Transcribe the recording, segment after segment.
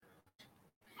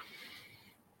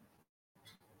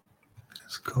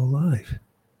Let's go live.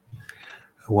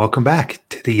 Welcome back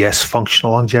to the Yes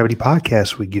Functional Longevity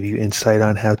Podcast. We give you insight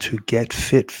on how to get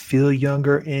fit, feel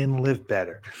younger, and live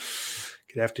better.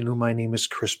 Good afternoon. My name is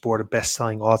Chris Board, a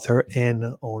best-selling author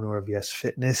and owner of Yes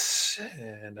Fitness.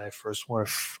 And I first want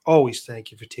to always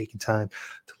thank you for taking time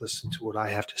to listen to what I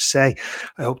have to say.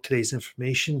 I hope today's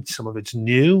information, some of it's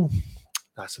new,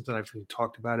 not something I've really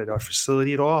talked about at our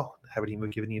facility at all. I haven't even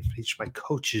given the information to my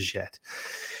coaches yet.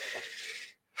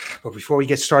 But before we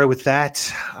get started with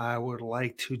that, I would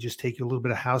like to just take you a little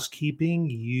bit of housekeeping.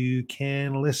 You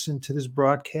can listen to this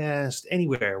broadcast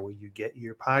anywhere where you get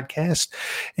your podcast.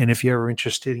 And if you're ever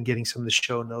interested in getting some of the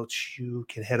show notes, you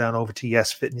can head on over to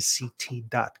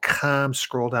yesfitnessct.com,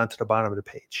 scroll down to the bottom of the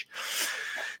page.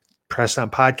 Press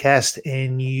on podcast,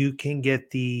 and you can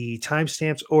get the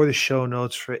timestamps or the show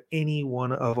notes for any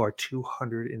one of our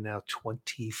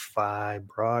 225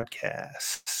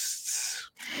 broadcasts.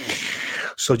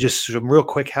 So just some real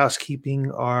quick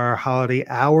housekeeping. Our holiday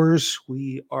hours,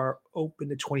 we are open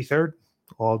the 23rd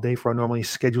all day for our normally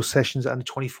scheduled sessions. On the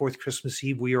 24th, Christmas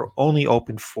Eve, we are only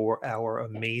open for our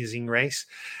amazing race.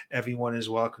 Everyone is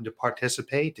welcome to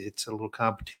participate. It's a little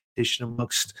competition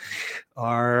amongst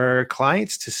our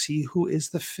clients to see who is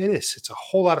the fittest. It's a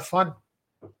whole lot of fun.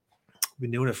 We've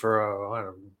been doing it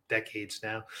for decades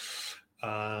now.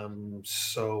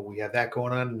 So we have that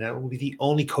going on, and that will be the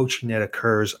only coaching that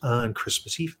occurs on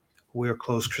Christmas Eve. We're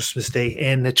closed Christmas Day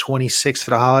and the 26th for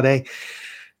the holiday.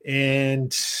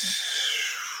 And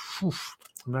I'm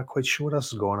not quite sure what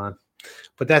else is going on,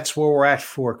 but that's where we're at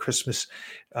for Christmas.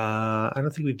 I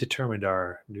don't think we've determined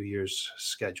our New Year's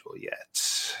schedule yet.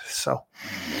 So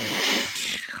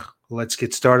let's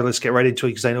get started. Let's get right into it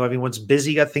because I know everyone's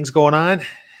busy, got things going on.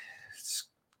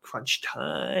 Crunch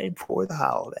time for the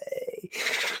holiday.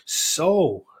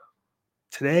 So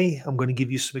today I'm going to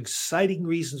give you some exciting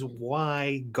reasons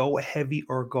why go heavy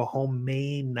or go home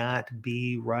may not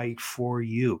be right for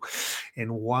you.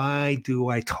 And why do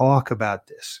I talk about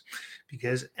this?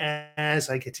 Because as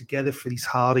I get together for these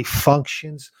holiday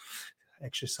functions,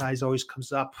 exercise always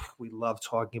comes up. We love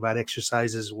talking about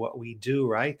exercise is what we do,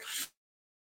 right?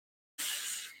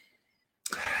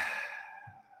 But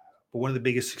one of the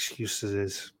biggest excuses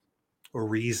is, or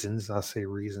reasons, I'll say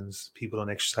reasons, people don't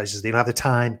exercise is they don't have the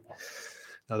time.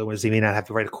 In other words, they may not have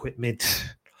the right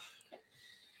equipment.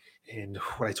 And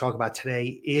what I talk about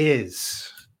today is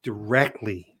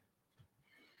directly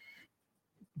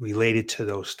related to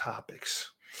those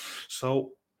topics.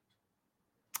 So,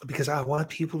 because I want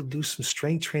people to do some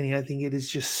strength training, I think it is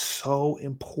just so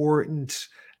important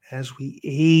as we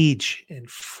age and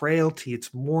frailty.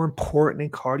 It's more important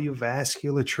than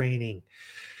cardiovascular training.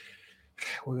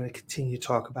 We're going to continue to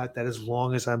talk about that as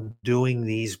long as I'm doing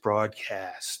these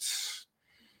broadcasts.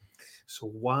 So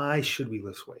why should we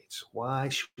lift weights? Why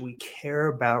should we care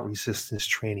about resistance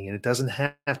training? And it doesn't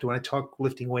have to, when I talk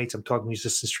lifting weights, I'm talking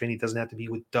resistance training. It doesn't have to be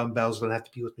with dumbbells. It doesn't have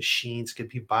to be with machines. It could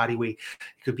be body weight.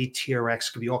 It could be TRX.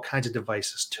 It could be all kinds of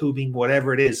devices, tubing,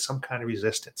 whatever it is, some kind of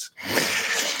resistance.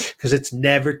 Because it's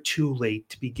never too late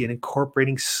to begin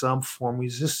incorporating some form of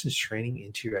resistance training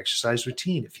into your exercise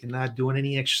routine. If you're not doing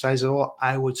any exercise at all,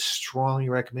 I would strongly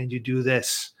recommend you do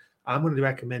this. I'm going to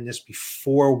recommend this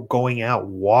before going out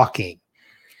walking.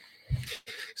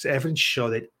 So evidence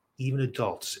show that even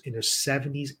adults in their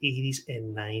 70s, 80s,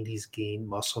 and 90s gain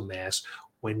muscle mass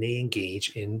when they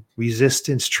engage in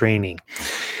resistance training.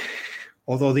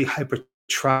 Although the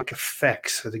hypertrophic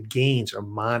effects or the gains are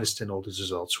modest in older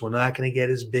adults, we're not going to get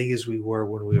as big as we were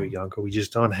when we were younger. We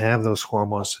just don't have those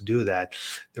hormones to do that.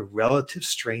 The relative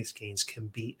strength gains can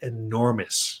be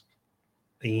enormous,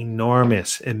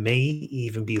 and may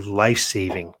even be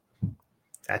life-saving.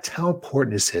 That's how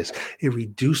important this is in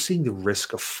reducing the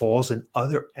risk of falls and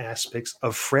other aspects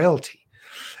of frailty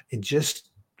and just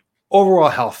overall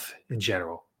health in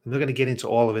general. I'm not going to get into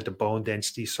all of it, the bone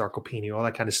density, sarcopenia, all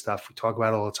that kind of stuff. We talk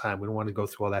about it all the time. We don't want to go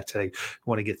through all that today. We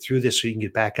want to get through this so you can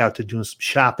get back out to doing some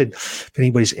shopping. If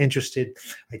anybody's interested,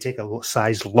 I take a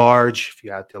size large if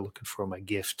you're out there looking for my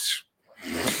gifts.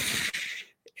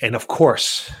 And of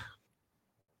course,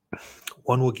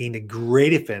 one will gain the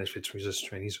greatest benefits from resistance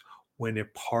trainings when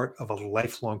they're part of a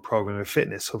lifelong program of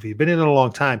fitness. So if you've been in it a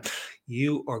long time,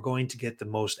 you are going to get the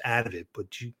most out of it, but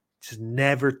it's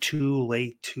never too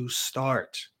late to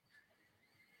start.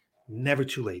 Never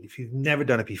too late. If you've never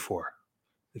done it before,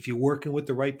 if you're working with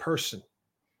the right person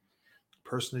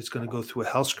that's going to go through a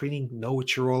health screening, know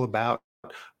what you're all about,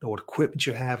 know what equipment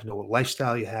you have, know what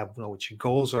lifestyle you have, know what your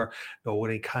goals are, know what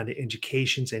any kind of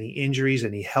indications, any injuries,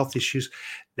 any health issues,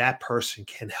 that person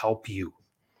can help you.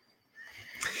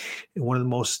 And one of the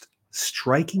most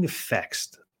striking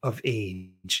effects of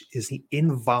age is the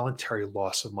involuntary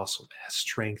loss of muscle mass,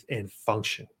 strength, and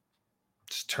function.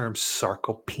 It's termed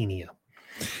sarcopenia.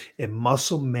 And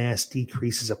muscle mass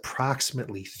decreases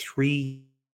approximately 3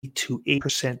 to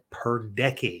 8% per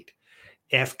decade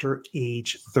after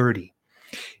age 30.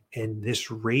 And this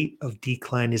rate of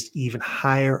decline is even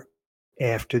higher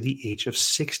after the age of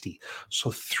 60.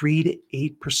 So 3 to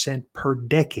 8% per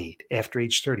decade after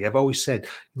age 30. I've always said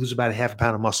you lose about a half a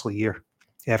pound of muscle a year.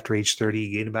 After age 30,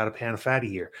 you gain about a pound of fat a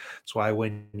year. That's why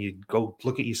when you go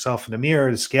look at yourself in the mirror,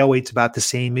 the scale weight's about the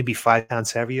same, maybe 5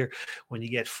 pounds heavier when you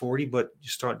get 40, but you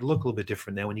start to look a little bit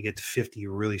different. Then when you get to 50,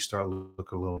 you really start to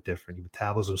look a little different. Your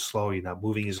metabolism's slow, you're not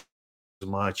moving as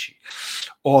much,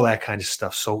 all that kind of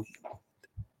stuff. So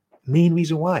main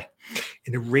reason why.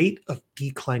 And the rate of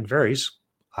decline varies,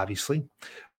 obviously,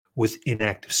 with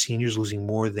inactive seniors losing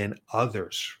more than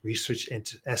others. Research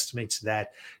estimates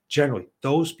that generally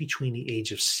those between the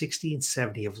age of 60 and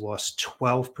 70 have lost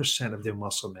 12% of their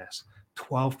muscle mass.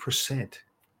 12%. And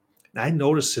I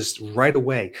noticed this right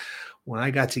away. When I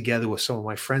got together with some of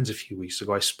my friends a few weeks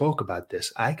ago, I spoke about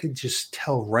this. I could just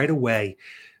tell right away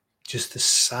just the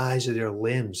size of their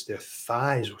limbs, their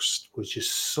thighs was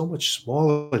just so much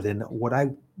smaller than what I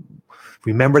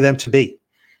remember them to be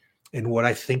and what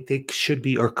I think they should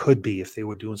be or could be if they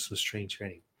were doing some strength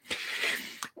training.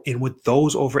 And with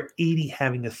those over 80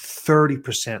 having a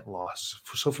 30% loss.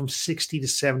 So from 60 to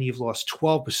 70, you've lost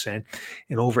 12%,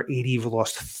 and over 80, you've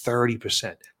lost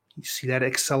 30%. You see that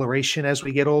acceleration as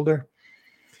we get older?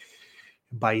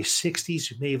 By your 60s,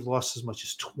 you may have lost as much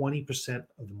as 20%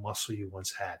 of the muscle you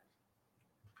once had.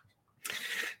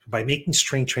 By making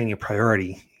strength training a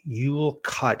priority, you will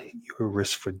cut your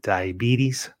risk for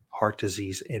diabetes, heart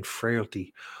disease, and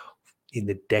frailty in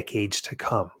the decades to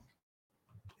come.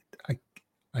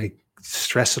 I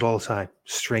stress it all the time.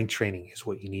 Strength training is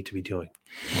what you need to be doing.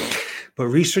 But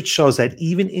research shows that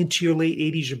even into your late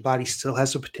 80s, your body still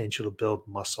has the potential to build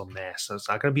muscle mass. So it's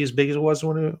not going to be as big as it was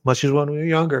much as when we were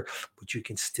younger, but you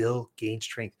can still gain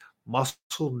strength.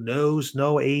 Muscle knows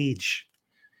no age.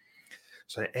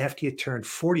 So after you turn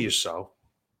 40 or so,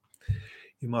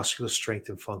 your muscular strength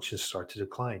and function start to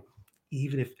decline,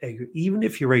 even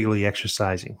if you're regularly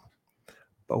exercising.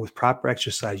 But with proper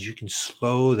exercise, you can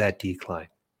slow that decline.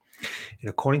 And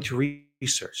according to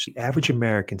research, the average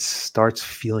American starts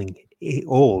feeling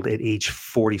old at age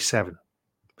 47.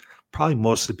 Probably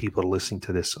most of the people listening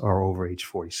to this are over age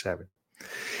 47.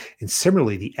 And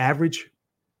similarly, the average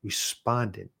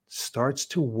respondent starts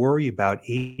to worry about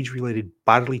age-related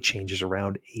bodily changes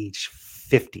around age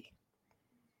 50.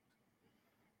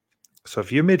 So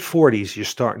if you're mid-40s, you're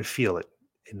starting to feel it.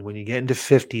 And when you get into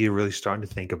 50, you're really starting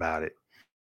to think about it.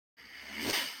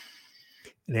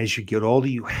 And as you get older,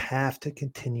 you have to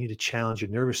continue to challenge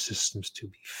your nervous systems to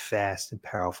be fast and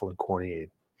powerful and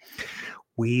coordinated.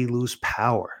 We lose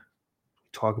power.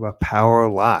 We talk about power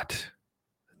a lot.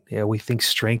 Yeah, we think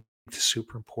strength is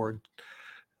super important.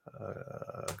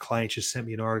 A client just sent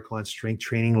me an article on strength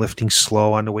training, lifting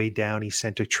slow on the way down,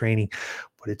 eccentric training,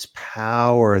 but it's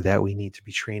power that we need to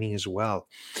be training as well.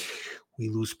 We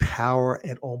lose power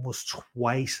at almost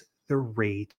twice the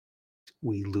rate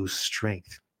we lose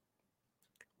strength.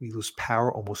 We lose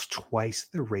power almost twice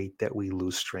the rate that we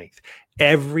lose strength.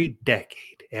 Every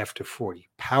decade after 40,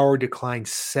 power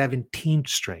declines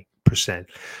 17%,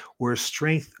 whereas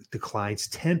strength declines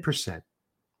 10%.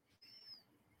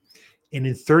 And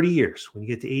in 30 years, when you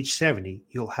get to age 70,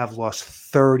 you'll have lost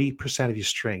 30% of your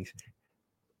strength,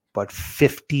 but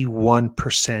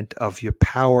 51% of your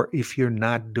power if you're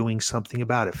not doing something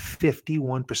about it.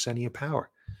 51% of your power.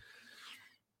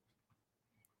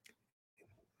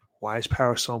 Why is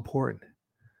power so important?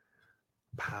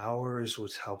 Power is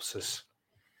what helps us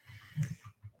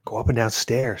go up and down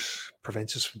stairs,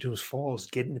 prevents us from doing falls,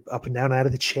 getting up and down out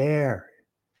of the chair.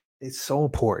 It's so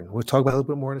important. We'll talk about it a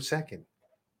little bit more in a second.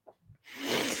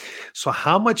 So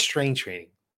how much strength training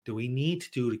do we need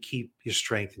to do to keep your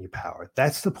strength and your power?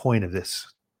 That's the point of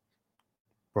this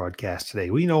broadcast today.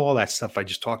 We know all that stuff I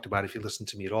just talked about if you listen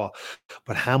to me at all,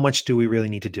 but how much do we really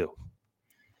need to do?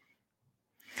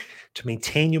 To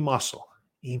maintain your muscle,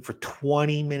 aim for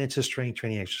 20 minutes of strength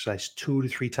training exercise 2 to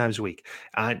 3 times a week.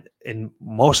 And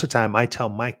most of the time, I tell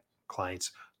my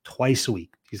clients twice a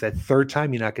week, because that third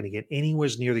time, you're not going to get anywhere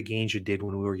near the gains you did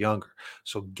when we were younger.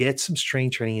 So get some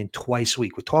strength training in twice a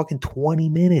week. We're talking 20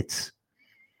 minutes.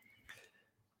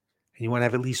 And you want to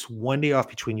have at least one day off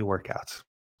between your workouts.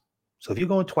 So if you're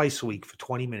going twice a week for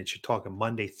 20 minutes, you're talking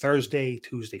Monday, Thursday,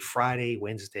 Tuesday, Friday,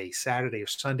 Wednesday, Saturday, or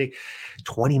Sunday.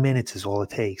 20 minutes is all it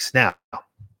takes. Now,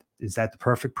 is that the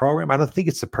perfect program? I don't think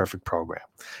it's the perfect program,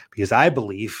 because I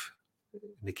believe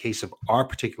in the case of our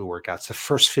particular workouts, the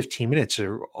first 15 minutes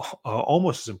are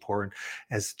almost as important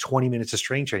as 20 minutes of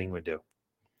strength training would do.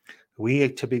 We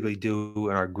typically do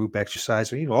in our group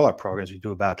exercise, or all our programs, we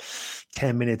do about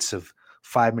 10 minutes of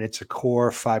 5 minutes of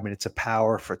core, 5 minutes of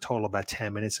power for a total of about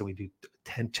 10 minutes. And we do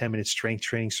 10 minute strength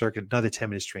training circuit, another 10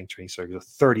 minute strength training circuit, so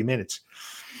 30 minutes.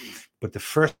 But the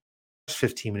first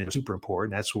 15 minutes is super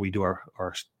important. That's where we do our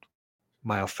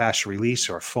myofascial release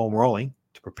or foam rolling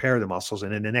to prepare the muscles.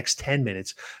 And in the next 10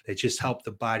 minutes, they just help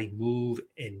the body move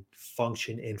and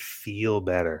function and feel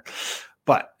better.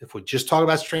 But if we're just talking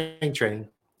about strength training,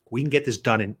 we can get this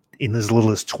done in as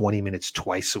little as 20 minutes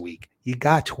twice a week. You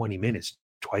got 20 minutes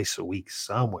twice a week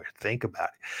somewhere. Think about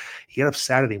it. You get up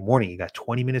Saturday morning, you got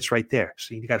 20 minutes right there.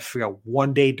 So you got to figure out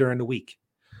one day during the week.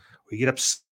 Or you get up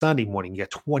Sunday morning, you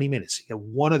got 20 minutes. You got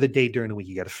one other day during the week,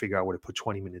 you got to figure out where to put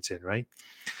 20 minutes in, right?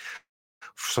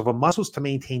 So for muscles to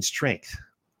maintain strength,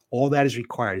 all that is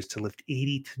required is to lift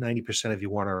 80 to 90% of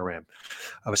your 1RM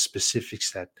of a specific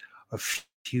set a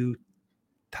few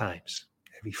times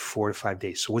every 4 to 5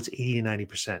 days. So what's 80 to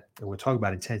 90%? And we'll talk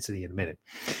about intensity in a minute.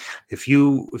 If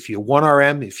you're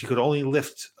 1RM, if you could only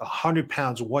lift 100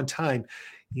 pounds one time,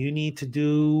 you need to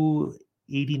do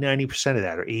 80, 90% of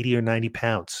that, or 80 or 90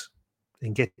 pounds,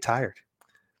 and get tired.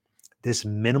 This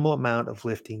minimal amount of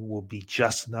lifting will be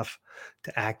just enough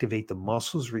to activate the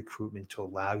muscles recruitment to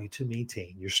allow you to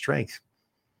maintain your strength.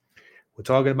 We're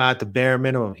talking about the bare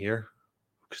minimum here,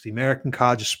 because the American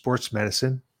College of Sports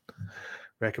Medicine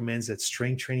recommends that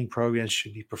strength training programs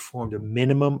should be performed a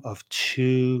minimum of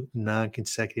 2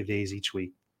 non-consecutive days each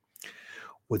week,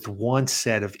 with one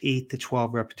set of 8 to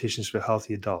 12 repetitions for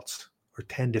healthy adults, or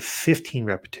 10 to 15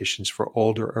 repetitions for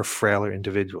older or frailer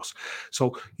individuals.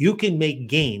 So you can make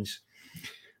gains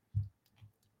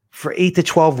for 8 to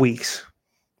 12 weeks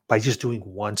by just doing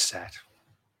one set.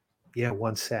 Yeah,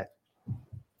 one set.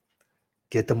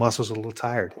 Get the muscles a little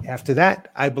tired. After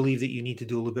that, I believe that you need to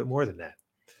do a little bit more than that.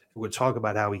 We'll talk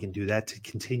about how we can do that to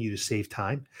continue to save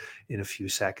time in a few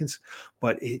seconds.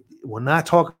 But we're not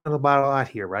talking about a lot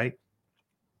here, right?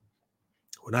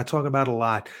 We're not talking about a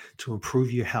lot to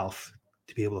improve your health,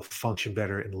 to be able to function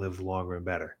better and live longer and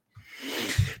better.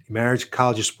 The American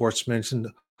College of Sports Medicine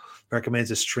recommends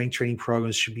that strength training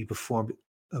programs should be performed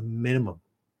a minimum,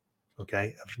 of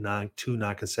 2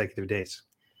 non-consecutive days.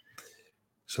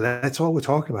 So that's all we're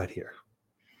talking about here.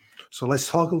 So let's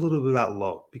talk a little bit about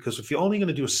load, because if you're only going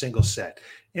to do a single set,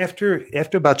 after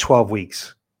about 12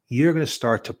 weeks, you're going to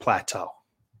start to plateau.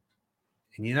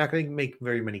 And you're not going to make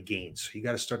very many gains. So you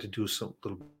got to start to do some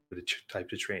little bit of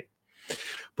type of training.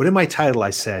 But in my title, I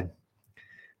said,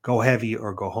 go heavy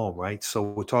or go home, right? So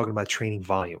we're talking about training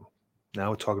volume.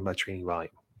 Now we're talking about training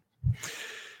volume.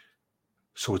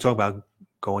 So we're talking about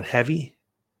going heavy,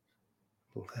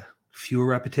 fewer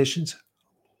repetitions,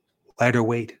 lighter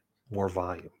weight, more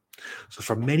volume. So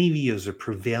for many years, the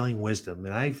prevailing wisdom,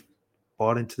 and I've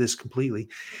bought into this completely,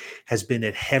 has been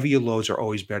that heavier loads are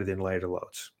always better than lighter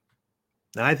loads.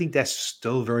 Now, I think that's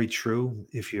still very true.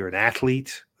 If you're an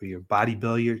athlete or you're a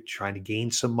bodybuilder trying to gain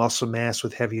some muscle mass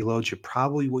with heavy loads,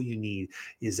 probably what you need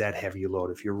is that heavier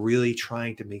load. If you're really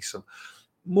trying to make some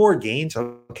more gains,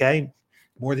 okay,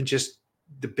 more than just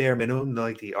the bare minimum,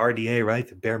 like the RDA, right?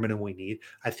 The bare minimum we need.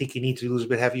 I think you need to lose a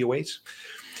bit heavier weights.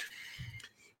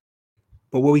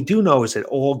 But what we do know is that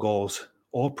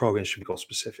all programs should be goal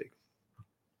specific.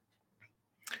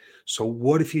 So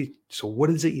what is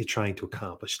it you're trying to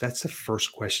accomplish? That's the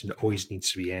first question that always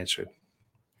needs to be answered.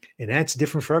 And that's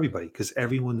different for everybody, because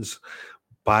everyone's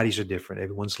bodies are different.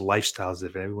 Everyone's lifestyle is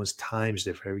different. Everyone's time is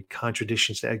different. Every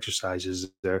contradictions to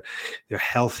exercises, their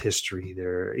health history,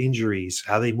 their injuries,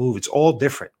 how they move, it's all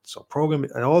different. So program,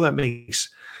 and all that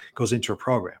goes into a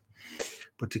program.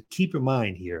 But to keep in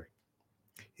mind here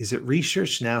is that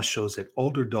research now shows that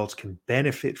older adults can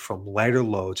benefit from lighter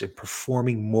loads and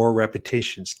performing more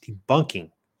repetitions,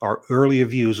 debunking our earlier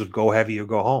views of go heavy or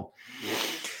go home.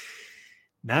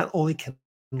 Not only can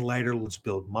lighter loads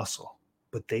build muscle,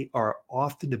 but they are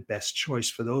often the best choice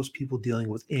for those people dealing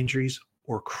with injuries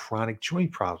or chronic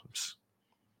joint problems.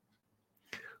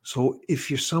 So if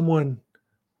you're someone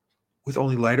with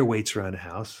only lighter weights around the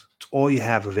house, it's all you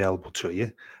have available to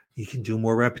you, you can do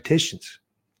more repetitions.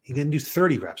 You can do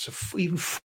 30 reps, or even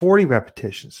 40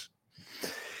 repetitions.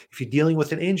 If you're dealing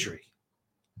with an injury,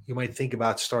 you might think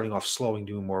about starting off slow and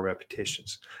doing more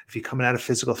repetitions. If you're coming out of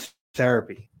physical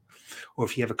therapy, or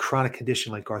if you have a chronic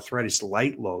condition like arthritis,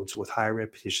 light loads with high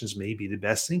repetitions may be the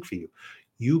best thing for you.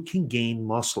 You can gain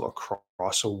muscle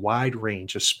across a wide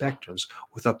range of spectrums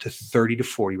with up to 30 to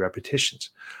 40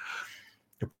 repetitions.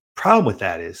 The problem with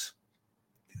that is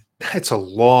that's a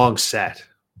long set.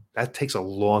 That takes a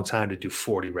long time to do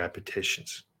 40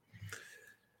 repetitions.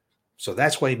 So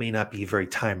that's why it may not be very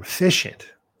time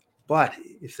efficient. But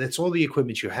if that's all the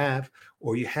equipment you have,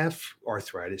 or you have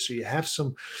arthritis, or you have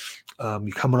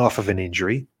you're coming off of an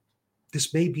injury,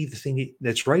 this may be the thing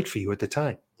that's right for you at the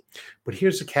time. But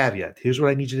here's the caveat. Here's what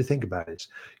I need you to think about is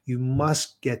you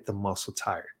must get the muscle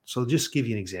tired. So just give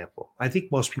you an example. I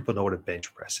think most people know what a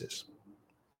bench press is.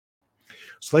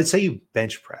 So let's say you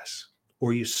bench press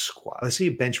or you squat. Let's say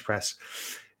you bench press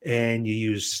and you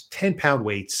use 10-pound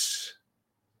weights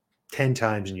 10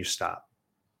 times and you stop.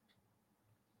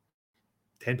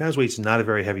 10 pounds weight is not a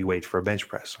very heavy weight for a bench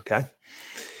press, okay?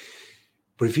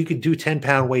 But if you could do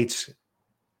 10-pound weights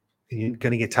and you're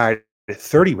going to get tired at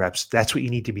 30 reps, that's what you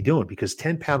need to be doing, because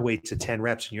 10-pound weights at 10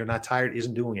 reps and you're not tired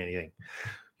isn't doing anything.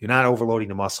 You're not overloading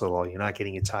the muscle at all. You're not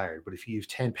getting it tired. But if you use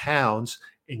 10 pounds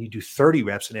and you do 30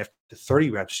 reps, and after 30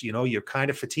 reps, you're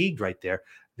kind of fatigued right there,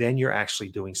 then you're actually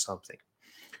doing something.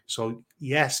 So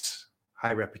yes,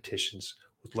 high repetitions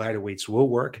with lighter weights will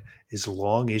work as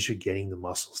long as you're getting the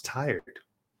muscles tired.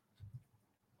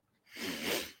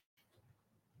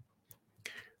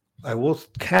 I will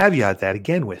caveat that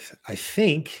again with, I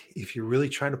think if you're really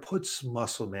trying to put some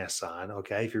muscle mass on,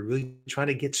 okay, if you're really trying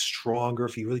to get stronger,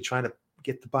 if you're really trying to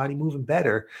get the body moving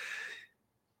better,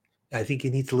 I think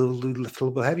you need to lift a little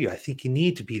bit heavier. I think you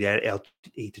need to be that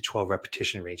 8 to 12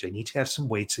 repetition range. I need to have some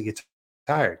weights to get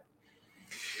tired.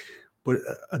 But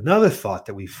another thought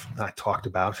that we've not talked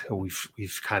about, or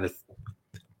we've kind of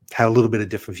had a little bit of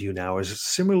different view now, is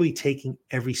similarly taking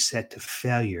every set to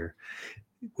failure,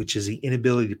 which is the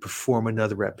inability to perform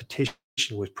another repetition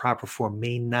with proper form,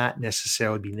 may not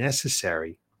necessarily be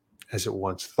necessary as it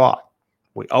once thought.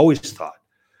 We always thought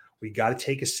we got to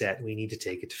take a set and we need to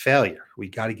take it to failure. We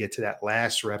got to get to that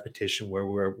last repetition where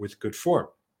we're with good form.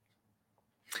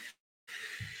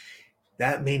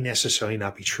 That may necessarily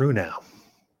not be true now.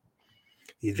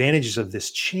 The advantages of this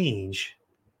change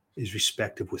is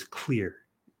respective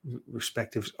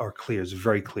are clear. It's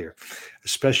very clear,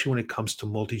 especially when it comes to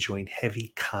multi-joint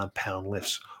heavy compound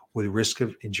lifts where the risk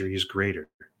of injury is greater.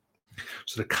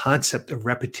 So the concept of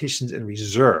repetitions in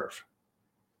reserve,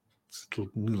 it's a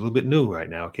little bit new right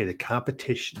now. Okay, the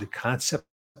concept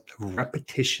of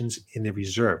repetitions in the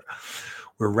reserve,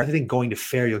 where rather than going to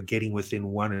failure, getting within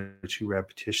 1 or 2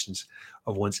 repetitions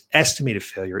of one's estimated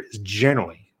failure is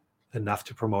generally enough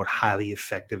to promote highly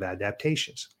effective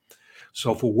adaptations.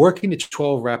 So if we're working at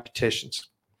 12 repetitions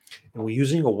and we're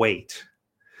using a weight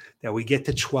that we get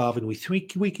to 12 and we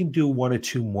think we can do 1 or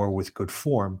 2 more with good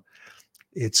form,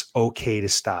 it's okay to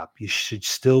stop. You should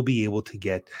still be able to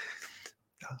get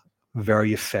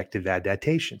very effective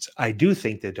adaptations. I do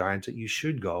think that you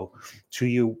should go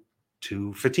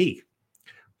to fatigue,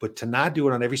 but to not do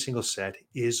it on every single set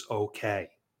is okay.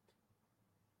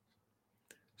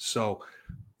 So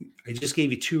I just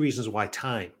gave you 2 reasons why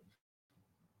time,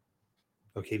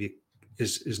 okay,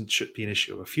 should be an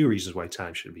issue. A few reasons why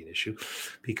time should be an issue,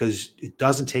 because it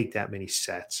doesn't take that many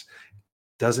sets,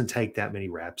 doesn't take that many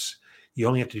reps. You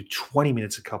only have to do 20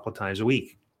 minutes a couple of times a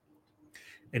week.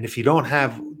 And if you don't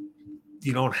have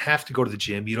to go to the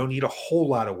gym, you don't need a whole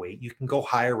lot of weight. You can go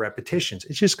higher repetitions.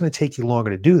 It's just going to take you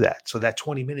longer to do that. So that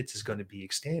 20 minutes is going to be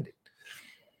extended.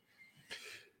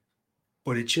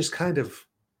 But it just kind of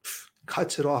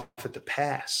cuts it off at the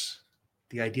pass.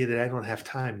 The idea that I don't have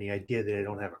time, the idea that I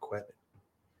don't have equipment.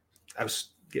 I was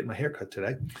getting my hair cut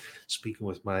today, speaking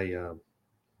with my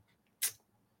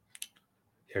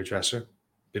hairdresser.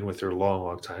 Been with her a long,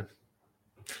 long time.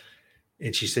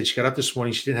 And she said she got up this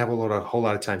morning. She didn't have a whole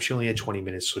lot of time. She only had 20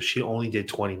 minutes, so she only did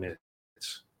 20 minutes.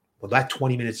 Well, that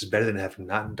 20 minutes is better than having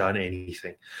not done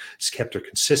anything. It's kept her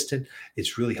consistent.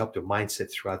 It's really helped her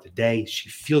mindset throughout the day. She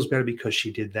feels better because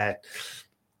she did that.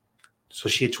 So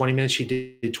she had 20 minutes. She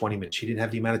did 20 minutes. She didn't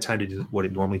have the amount of time to do what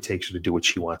it normally takes her to do what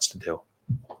she wants to do.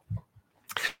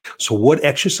 So what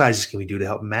exercises can we do to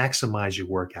help maximize your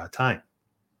workout time?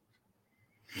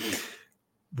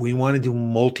 We want to do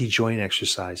multi-joint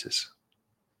exercises.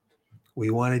 We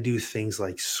want to do things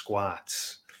like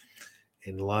squats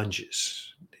and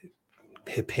lunges,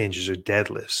 hip hinges or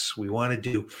deadlifts. We want to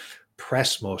do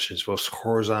press motions, both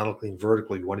horizontally and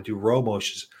vertically. We want to do row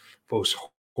motions, both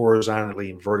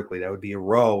horizontally and vertically. That would be a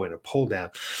row and a pull down.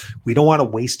 We don't want to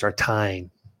waste our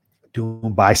time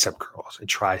doing bicep curls and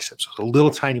triceps. Those are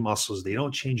little tiny muscles. They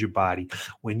don't change your body.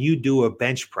 When you do a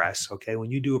bench press, okay,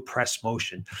 when you do a press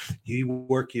motion, you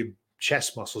work your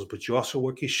chest muscles, but you also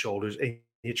work your shoulders and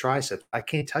your triceps. I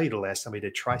can't tell you the last time I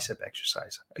did tricep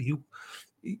exercise.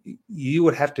 You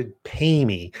would have to pay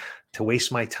me to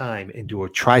waste my time and do a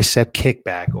tricep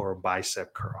kickback or a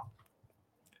bicep curl.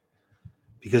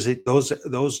 because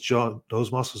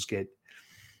those muscles get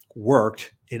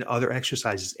worked in other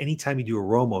exercises. Anytime you do a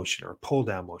row motion or a pull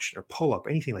down motion or pull up,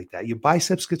 anything like that, your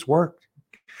biceps gets worked.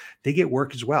 They get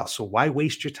work as well. So why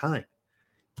waste your time?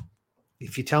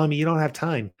 If you're telling me you don't have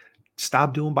time,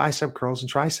 stop doing bicep curls and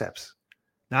triceps.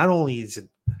 Not only is it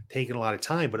taking a lot of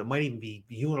time, but it might even be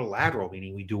unilateral,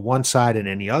 meaning we do one side and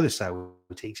then the other side,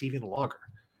 it takes even longer.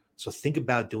 So think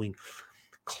about doing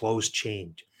closed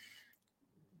chain,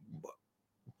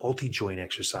 multi-joint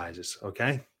exercises,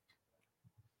 okay?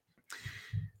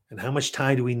 And how much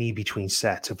time do we need between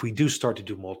sets if we do start to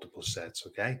do multiple sets,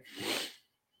 okay?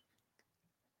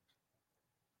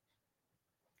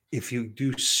 If you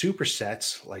do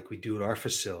supersets like we do at our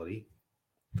facility,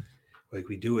 like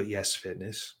we do at Yes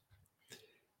Fitness,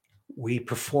 we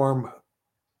perform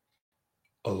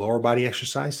a lower body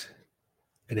exercise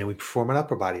and then we perform an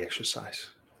upper body exercise.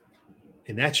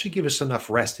 And that should give us enough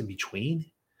rest in between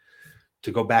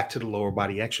to go back to the lower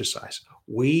body exercise.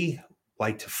 We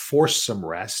like to force some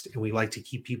rest and we like to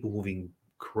keep people moving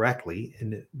correctly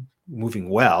and moving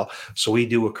well. So we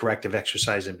do a corrective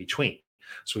exercise in between.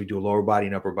 So we do a lower body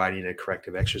and upper body and a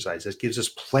corrective exercise. This gives us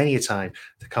plenty of time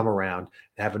to come around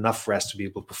and have enough rest to be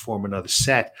able to perform another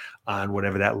set on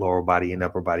whatever that lower body and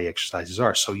upper body exercises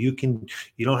are. So you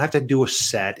don't have to do a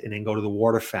set and then go to the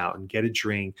water fountain, get a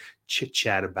drink, chit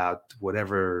chat about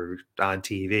whatever on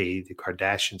TV, the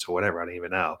Kardashians or whatever, I don't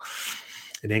even know,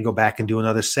 and then go back and do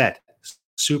another set.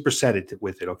 Superset it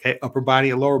with it, okay? Upper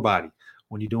body or lower body.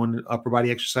 When you're doing the upper body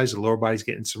exercise, the lower body's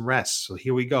getting some rest. So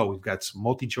here we go. We've got some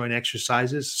multi-joint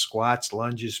exercises, squats,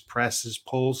 lunges, presses,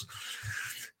 pulls.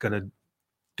 Gonna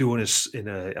do this in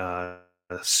a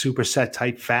superset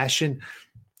type fashion.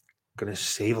 Gonna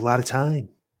save a lot of time.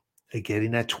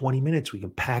 Getting that 20 minutes. We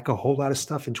can pack a whole lot of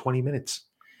stuff in 20 minutes.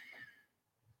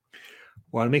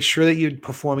 Want to make sure that you're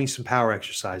performing some power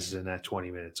exercises in that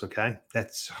 20 minutes, okay?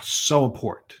 That's so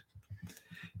important.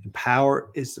 And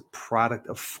power is the product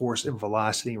of force and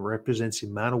velocity and represents the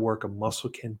amount of work a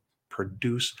muscle can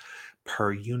produce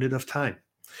per unit of time.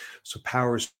 So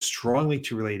power is strongly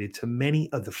related to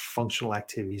many of the functional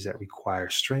activities that require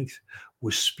strength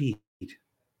with speed,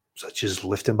 such as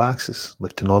lifting boxes,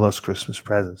 lifting all those Christmas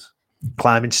presents,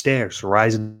 climbing stairs,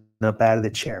 rising up out of the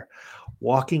chair,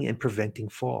 walking and preventing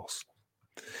falls.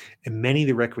 And many of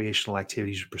the recreational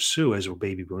activities we pursue as we're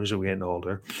baby boomers and we're getting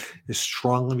older is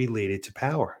strongly related to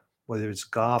power, whether it's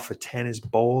golf or tennis,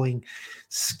 bowling,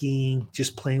 skiing,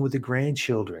 just playing with the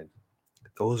grandchildren.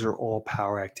 Those are all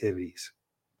power activities.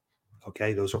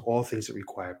 Okay, those are all things that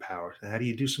require power. Now, how do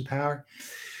you do some power?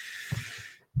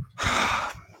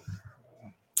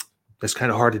 That's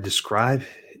kind of hard to describe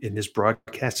in this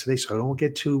broadcast today, so I don't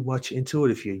get too much into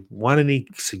it. If you want any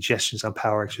suggestions on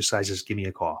power exercises, give me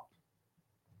a call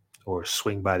or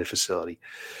swing by the facility.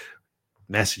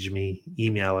 Message me,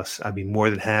 email us. I'd be more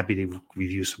than happy to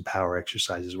review some power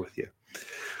exercises with you.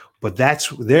 But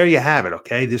there you have it,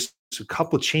 okay? There's a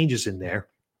couple of changes in there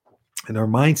in our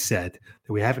mindset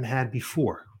that we haven't had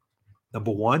before.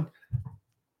 Number one,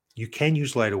 you can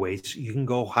use lighter weights. You can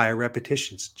go higher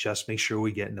repetitions. Just make sure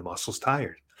we're getting the muscles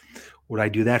tired. Would I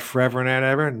do that forever and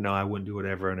ever? No, I wouldn't do it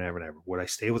ever and ever and ever. Would I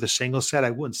stay with a single set?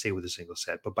 I wouldn't stay with a single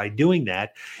set. But by doing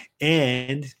that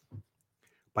and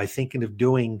by thinking of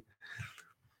doing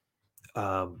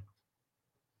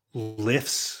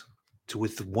lifts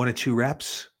with 1 or 2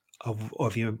 reps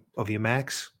of your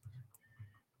max,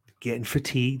 getting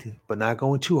fatigued, but not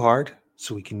going too hard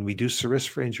so we can reduce the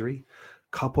risk for injury.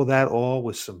 Couple that all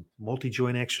with some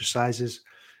multi-joint exercises,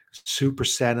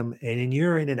 superset them, and then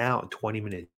you're in and out in 20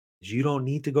 minutes. You don't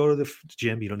need to go to the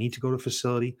gym. You don't need to go to a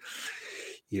facility.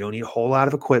 You don't need a whole lot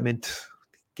of equipment.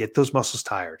 Get those muscles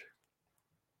tired.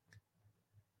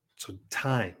 So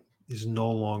time is no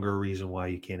longer a reason why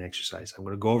you can't exercise. I'm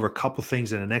going to go over a couple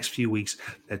things in the next few weeks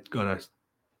that's going to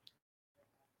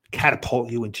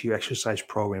catapult you into your exercise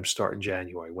program starting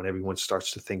January when everyone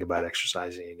starts to think about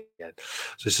exercising again.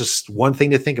 So it's just one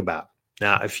thing to think about.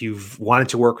 Now, if you've wanted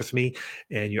to work with me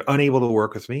and you're unable to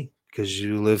work with me because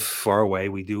you live far away,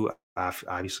 we do,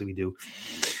 obviously we do,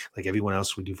 like everyone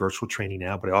else, we do virtual training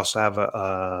now, but I also have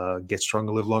a Get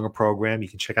Stronger, Live Longer program. You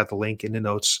can check out the link in the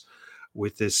notes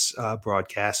with this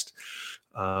broadcast.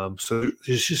 So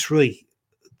there's just really,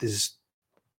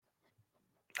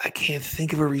 I can't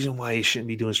think of a reason why you shouldn't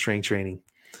be doing strength training.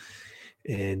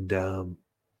 And you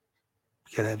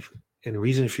gotta have, and the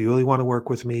reason if you really want to work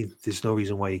with me, there's no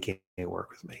reason why you can't work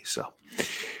with me. So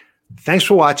thanks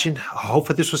for watching. I hope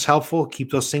that this was helpful. Keep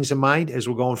those things in mind as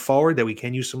we're going forward, that we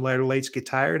can use some lighter weights, get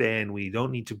tired, and we don't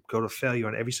need to go to failure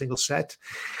on every single set.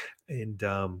 And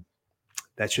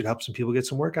that should help some people get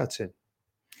some workouts in.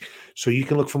 So you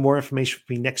can look for more information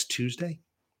from me next Tuesday,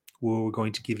 where we're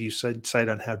going to give you some insight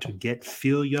on how to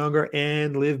feel younger,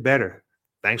 and live better.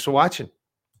 Thanks for watching.